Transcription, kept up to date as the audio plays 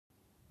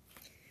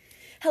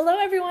Hello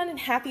everyone and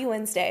happy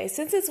Wednesday.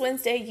 Since it's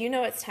Wednesday, you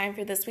know it's time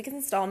for this week's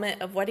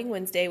installment of Wedding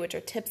Wednesday, which are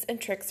tips and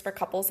tricks for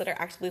couples that are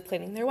actively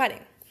planning their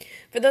wedding.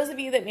 For those of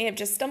you that may have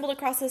just stumbled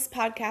across this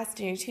podcast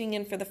and you're tuning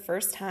in for the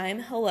first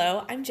time,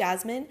 hello, I'm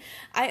Jasmine.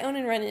 I own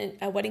and run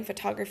a wedding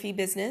photography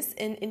business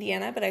in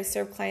Indiana, but I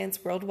serve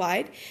clients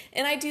worldwide.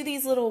 And I do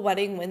these little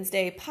Wedding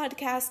Wednesday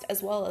podcasts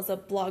as well as a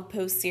blog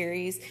post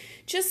series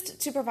just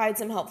to provide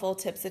some helpful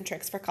tips and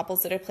tricks for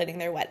couples that are planning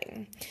their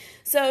wedding.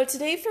 So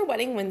today for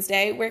Wedding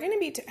Wednesday, we're going to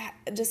be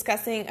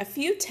discussing a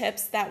few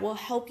tips that will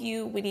help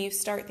you when you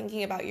start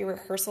thinking about your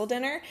rehearsal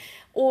dinner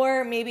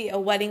or maybe a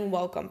wedding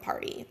welcome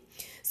party.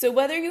 So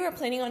whether you are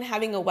planning on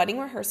having a wedding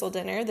rehearsal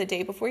dinner the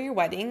day before your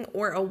wedding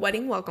or a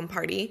wedding welcome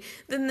party,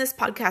 then this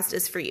podcast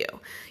is for you.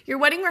 Your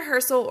wedding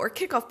rehearsal or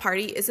kickoff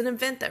party is an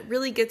event that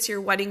really gets your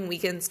wedding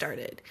weekend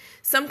started.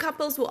 Some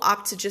couples will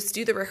opt to just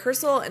do the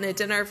rehearsal and a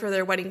dinner for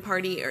their wedding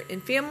party or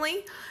in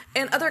family,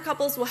 and other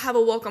couples will have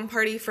a welcome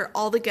party for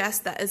all the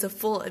guests that is a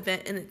full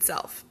event in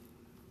itself.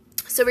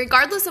 So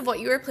regardless of what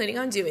you are planning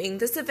on doing,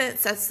 this event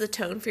sets the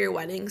tone for your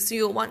wedding, so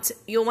you'll want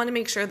to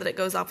make sure that it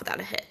goes off without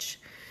a hitch.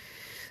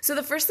 So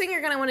the first thing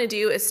you're going to want to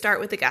do is start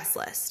with the guest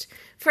list.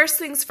 First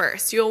things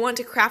first, you'll want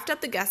to craft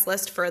up the guest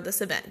list for this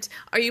event.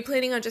 Are you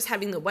planning on just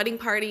having the wedding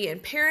party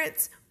and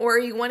parents, or are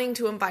you wanting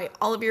to invite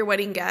all of your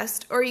wedding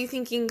guests, or are you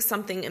thinking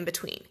something in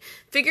between?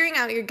 Figuring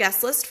out your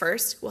guest list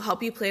first will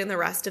help you plan the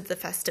rest of the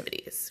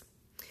festivities.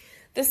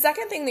 The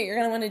second thing that you're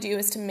going to want to do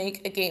is to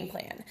make a game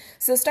plan.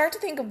 So start to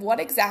think of what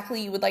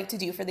exactly you would like to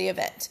do for the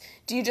event.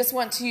 Do you just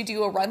want to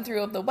do a run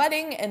through of the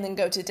wedding and then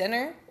go to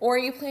dinner? Or are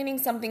you planning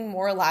something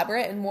more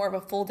elaborate and more of a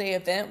full day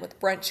event with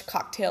brunch,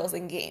 cocktails,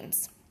 and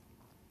games?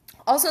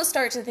 Also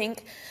start to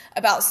think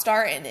about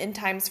start and end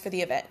times for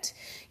the event.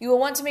 You will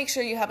want to make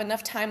sure you have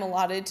enough time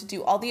allotted to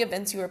do all the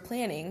events you are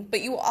planning,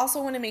 but you will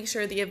also want to make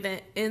sure the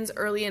event ends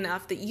early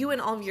enough that you and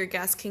all of your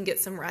guests can get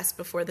some rest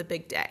before the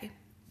big day.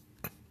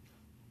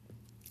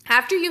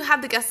 After you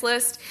have the guest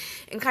list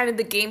and kind of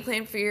the game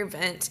plan for your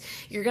event,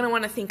 you're going to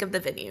want to think of the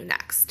venue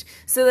next.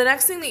 So the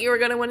next thing that you're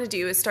going to want to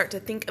do is start to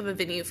think of a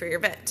venue for your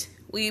event.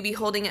 Will you be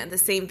holding it at the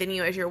same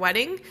venue as your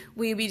wedding?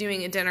 Will you be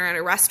doing a dinner at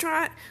a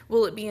restaurant?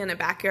 Will it be in a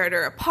backyard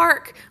or a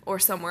park or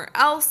somewhere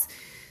else?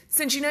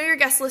 Since you know your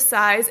guest list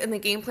size and the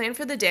game plan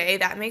for the day,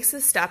 that makes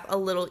this step a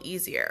little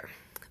easier.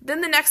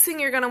 Then the next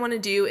thing you're going to want to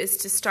do is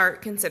to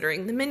start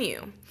considering the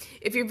menu.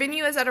 If your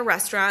venue is at a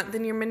restaurant,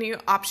 then your menu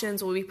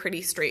options will be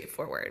pretty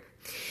straightforward.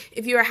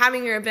 If you are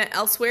having your event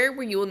elsewhere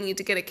where you will need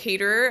to get a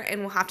caterer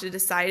and will have to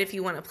decide if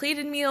you want a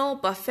plated meal,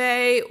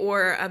 buffet,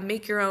 or a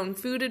make-your-own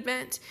food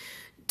event,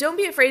 don't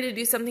be afraid to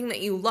do something that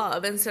you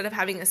love instead of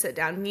having a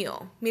sit-down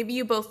meal. Maybe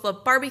you both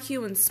love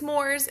barbecue and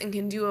s'mores and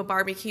can do a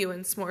barbecue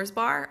and s'mores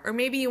bar, or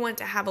maybe you want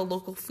to have a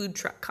local food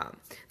truck come.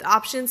 The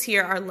options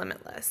here are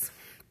limitless.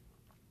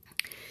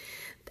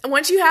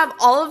 Once you have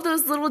all of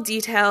those little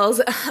details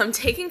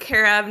taken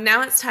care of,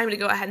 now it's time to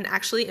go ahead and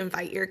actually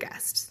invite your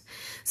guests.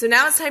 So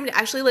now it's time to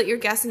actually let your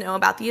guests know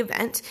about the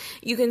event.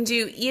 You can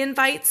do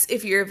e-invites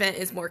if your event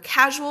is more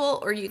casual,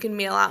 or you can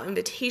mail out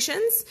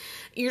invitations.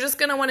 You're just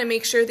going to want to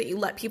make sure that you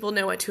let people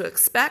know what to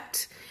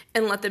expect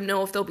and let them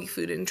know if there'll be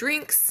food and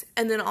drinks,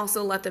 and then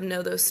also let them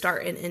know those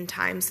start and end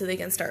times so they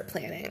can start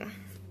planning.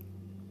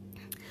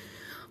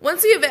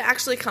 Once the event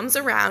actually comes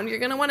around, you're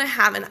going to want to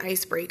have an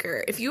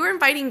icebreaker. If you are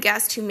inviting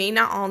guests who may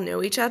not all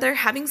know each other,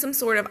 having some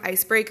sort of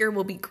icebreaker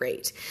will be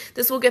great.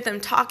 This will get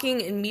them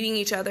talking and meeting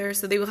each other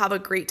so they will have a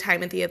great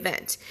time at the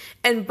event.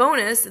 And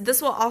bonus,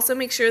 this will also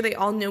make sure they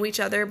all know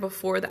each other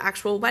before the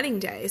actual wedding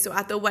day. So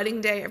at the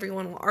wedding day,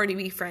 everyone will already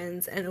be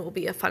friends and it will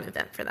be a fun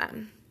event for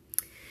them.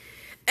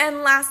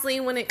 And lastly,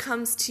 when it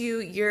comes to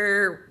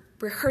your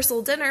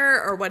rehearsal dinner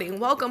or wedding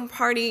welcome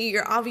party,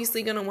 you're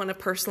obviously going to want to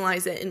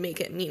personalize it and make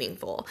it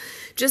meaningful.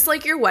 Just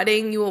like your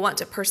wedding, you will want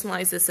to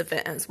personalize this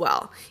event as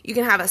well. You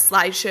can have a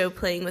slideshow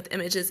playing with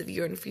images of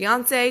you and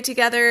fiance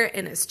together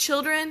and as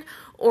children,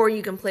 or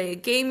you can play a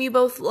game you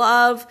both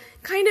love,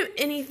 kind of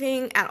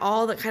anything at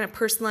all that kind of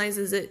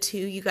personalizes it to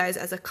you guys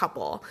as a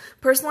couple.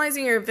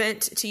 Personalizing your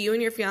event to you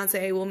and your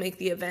fiance will make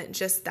the event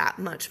just that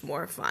much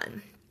more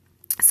fun.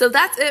 So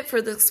that's it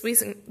for this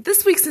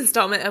week's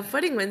installment of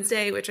Wedding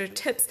Wednesday, which are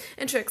tips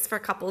and tricks for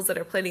couples that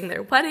are planning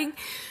their wedding.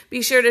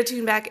 Be sure to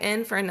tune back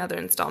in for another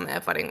installment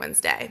of Wedding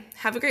Wednesday.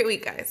 Have a great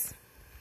week, guys.